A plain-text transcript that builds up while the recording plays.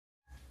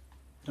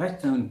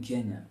Right now in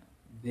Kenya,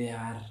 there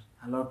are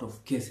a lot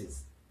of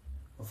cases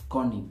of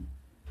conning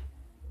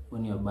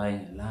when you're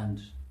buying a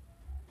land,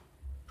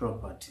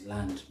 property,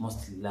 land,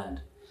 mostly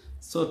land.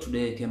 So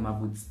today I came up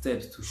with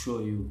steps to show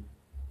you,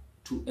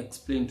 to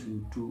explain to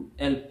you, to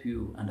help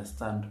you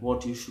understand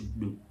what you should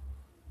do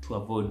to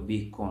avoid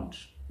being conned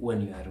when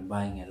you are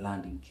buying a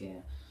land in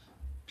Kenya.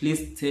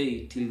 Please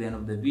stay till the end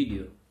of the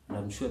video, and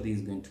I'm sure this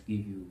is going to give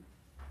you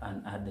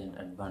an added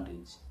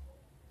advantage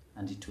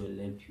and it will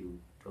help you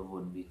to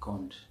avoid being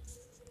conned.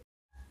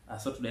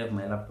 So today I have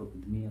my laptop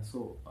with me,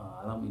 so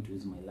allow me to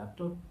use my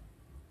laptop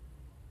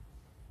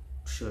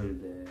to show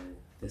you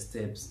the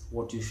steps,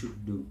 what you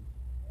should do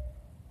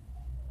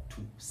to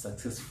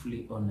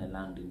successfully own a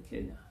land in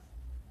Kenya.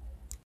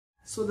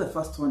 So the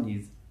first one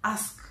is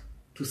ask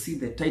to see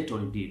the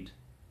title deed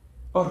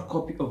or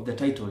copy of the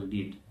title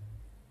deed.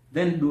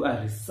 Then do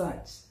a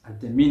research at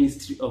the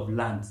Ministry of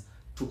Lands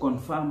to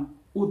confirm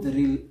who the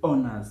real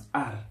owners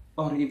are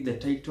or if the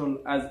title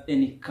has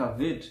any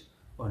caveat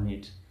on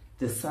it.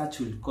 The search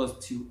will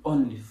cost you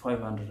only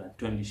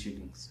 520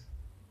 shillings.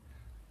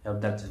 I hope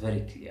that's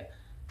very clear.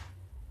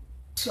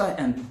 Try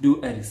and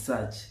do a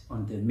research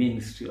on the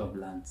Ministry of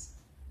Lands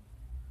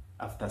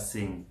after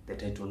seeing the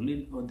title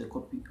deed or the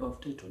copy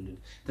of title deed.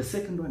 The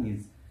second one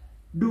is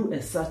do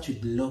a search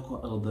with local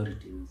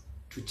authorities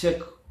to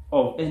check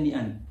of any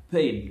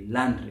unpaid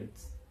land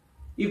rates.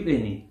 If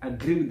any,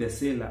 agree with the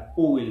seller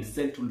who will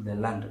settle the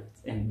land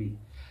rates. And B,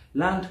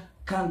 land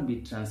can't be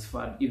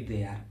transferred if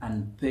they are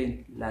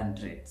unpaid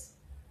land rates.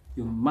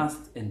 You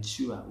must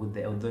ensure with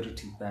the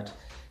authorities that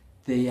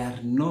there are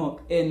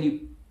no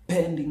any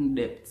pending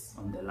debts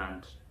on the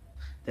land.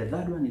 The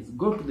third one is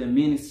go to the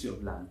Ministry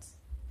of Lands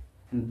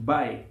and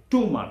buy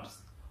 2 maps,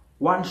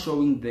 one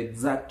showing the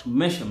exact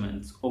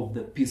measurements of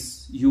the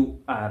piece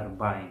you are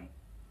buying.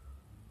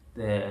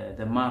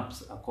 The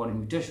maps are called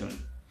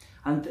mutation,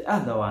 and the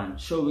other one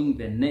showing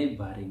the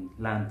neighboring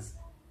lands.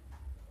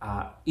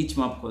 Each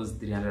map costs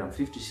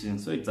 350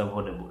 shillings, so it's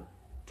avoidable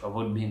to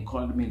avoid being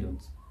called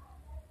millions.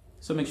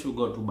 So make sure you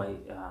go to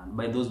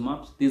buy those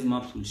maps. These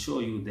maps will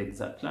show you the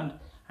exact land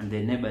and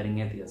the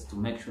neighboring areas to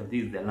make sure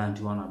this is the land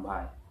you want to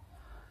buy.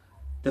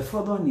 The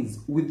fourth one is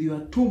with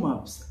your 2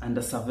 maps and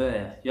a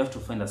surveyor, you have to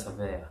find a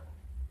surveyor.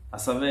 A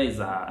surveyor is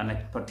an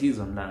expertise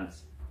on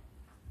lands.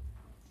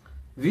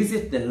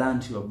 Visit the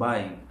land you are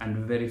buying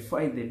and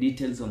verify the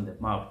details on the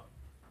map.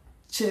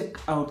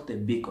 Check out the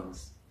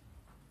beacons.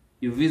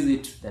 You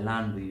visit the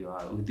land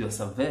with your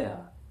surveyor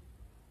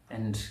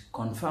and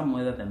confirm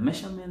whether the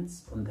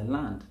measurements on the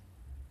land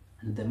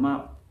and the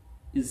map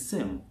is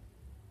same,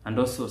 and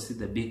also see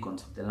the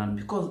beacons of the land,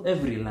 because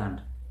every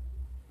land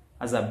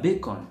has a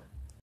beacon.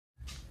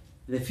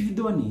 The fifth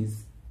one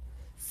is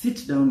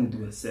sit down with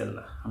your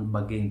seller and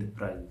bargain the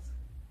price.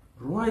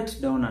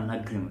 Write down an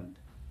agreement.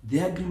 The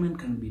agreement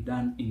can be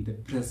done in the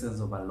presence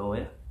of a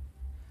lawyer.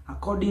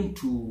 According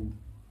to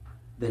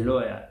the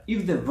lawyer,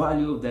 if the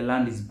value of the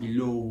land is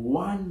below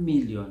 1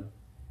 million,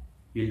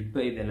 you'll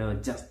pay the lawyer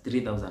just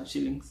 3,000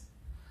 shillings.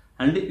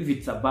 And if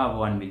it's above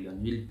 1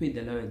 million, you'll pay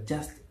the lawyer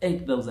just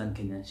 8,000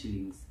 Kenyan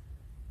shillings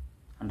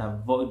and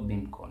avoid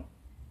being conned.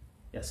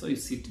 Yeah, so you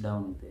sit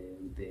down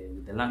with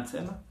the land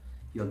seller,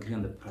 you agree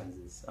on the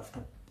prices.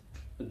 After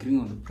agreeing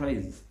on the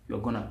prices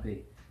you're gonna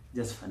pay,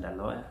 just find a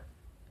lawyer,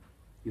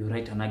 you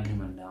write an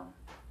agreement down.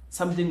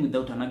 Something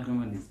without an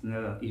agreement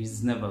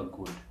is never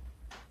good.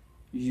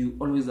 You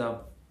always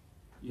have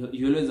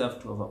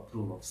to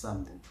approve of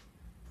something.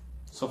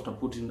 So after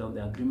putting down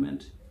the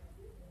agreement,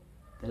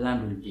 the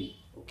land will be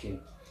okay.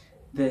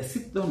 The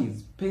sixth one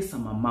is pay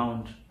some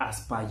amount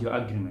as per your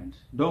agreement.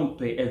 Don't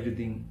pay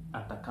everything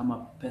at a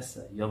kama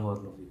pesa, you have all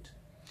of it.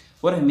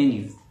 What I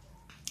mean is,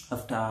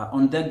 after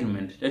on the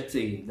agreement, let's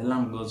say the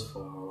land goes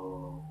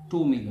for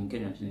 2 million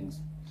Kenyan shillings.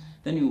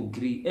 Then you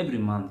agree every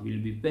month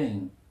you'll be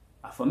paying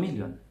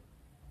 500,000.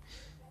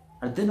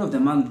 At the end of the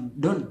month,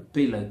 don't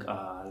pay like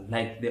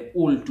the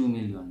whole 2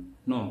 million,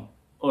 no,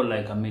 or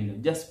like 1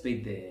 million. Just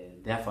pay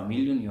the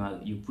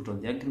 500,000 you put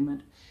on the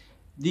agreement.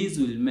 This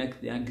will make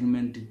the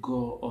agreement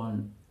go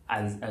on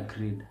as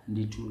agreed, and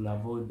it will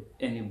avoid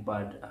any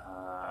bad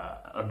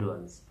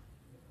odors.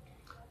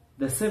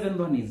 The seventh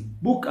one is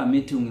book a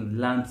meeting with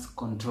Lands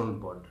Control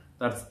Board.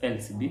 That's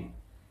LCB.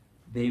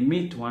 They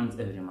meet once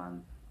every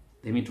month.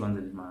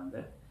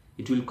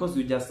 It will cost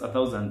you just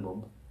 1,000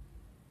 bob.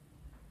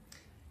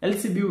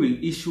 LCB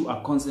will issue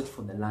a consent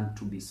for the land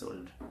to be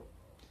sold.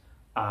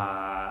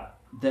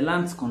 The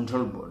Lands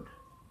Control Board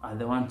are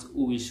the ones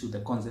who issue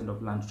the consent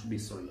of land to be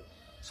sold.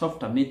 So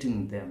after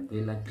meeting with them,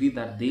 they'll agree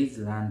that this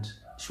land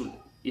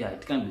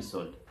it can be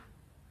sold.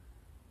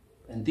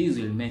 And this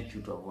will make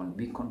you to have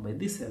be conned by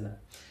this seller.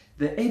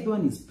 The eighth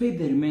one is pay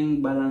the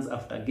remaining balance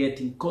after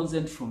getting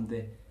consent from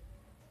the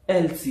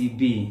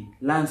LCB,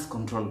 Lands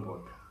Control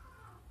Board.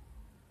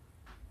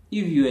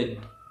 If you had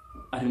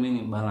a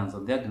remaining balance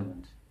of the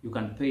agreement, you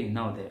can pay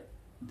now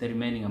the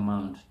remaining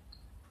amount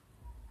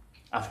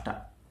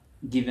after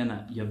you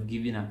have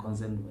given a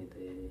consent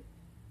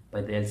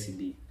by the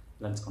LCB,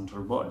 Lands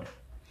Control Board.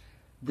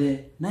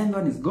 The ninth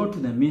one is go to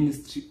the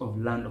Ministry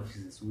of Land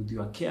offices with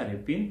your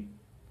KRA PIN,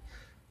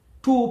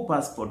 2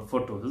 passport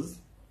photos,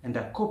 and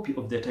a copy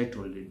of the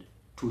title deed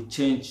to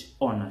change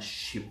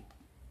ownership.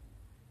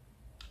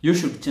 You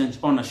should change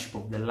ownership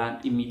of the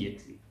land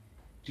immediately.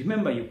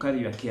 Remember, you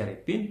carry your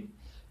KRA PIN,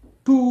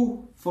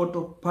 2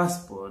 photo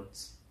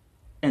passports,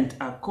 and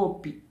a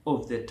copy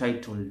of the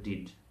title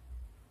deed.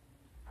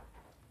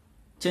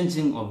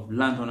 Changing of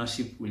land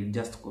ownership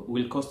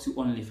will cost you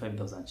only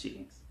 5,000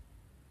 shillings.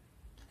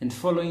 And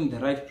following the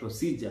right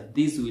procedure,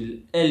 this will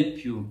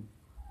help you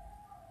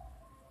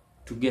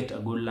to get a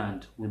good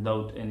land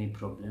without any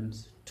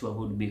problems, to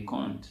avoid being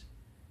conned.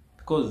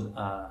 Because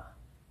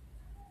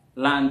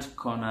land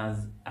corners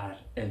are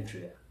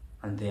everywhere,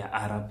 and they are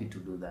happy to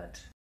do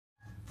that.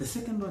 The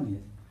second one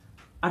is,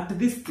 at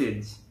this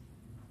stage,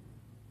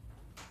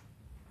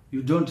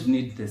 you don't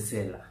need the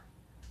seller.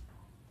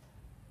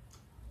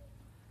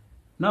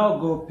 Now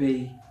go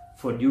pay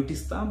for duty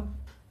stamp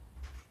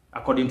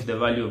according to the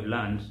value of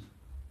land,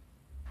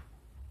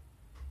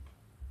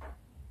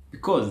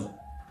 because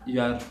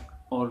you are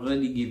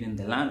already given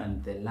the land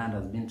and the land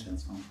has been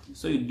transformed to you.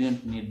 So you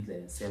don't need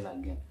the seller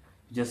again.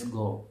 You just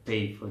go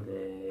pay for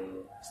the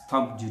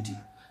stamp duty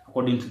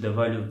according to the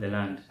value of the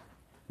land.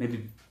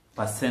 Maybe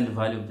percent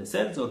value of the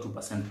sales or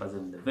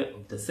 2%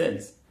 of the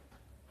sales.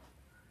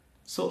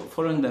 So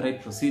following the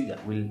right procedure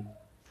will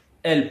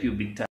help you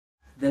big time.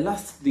 The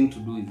last thing to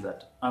do is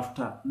that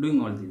after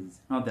doing all this,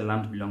 now the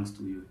land belongs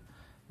to you.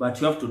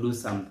 But you have to do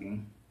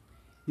something.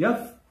 You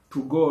have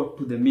to go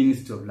to the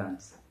Ministry of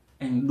Lands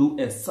and do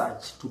a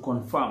search to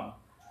confirm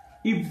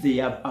if they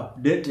have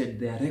updated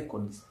their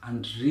records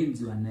and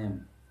reads your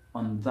name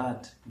on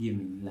that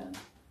given land.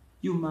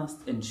 You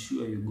must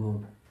ensure you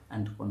go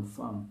and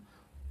confirm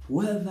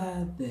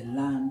whether the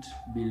land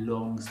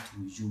belongs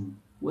to you,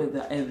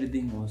 whether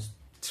everything was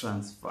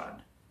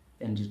transferred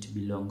and it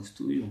belongs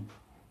to you.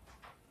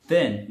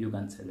 Then you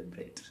can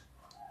celebrate.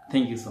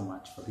 Thank you so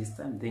much for this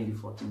time. Thank you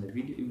for watching the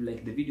video. If you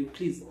like the video,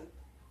 please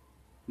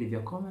leave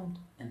your comment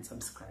and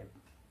subscribe.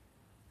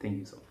 Thank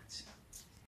you so much.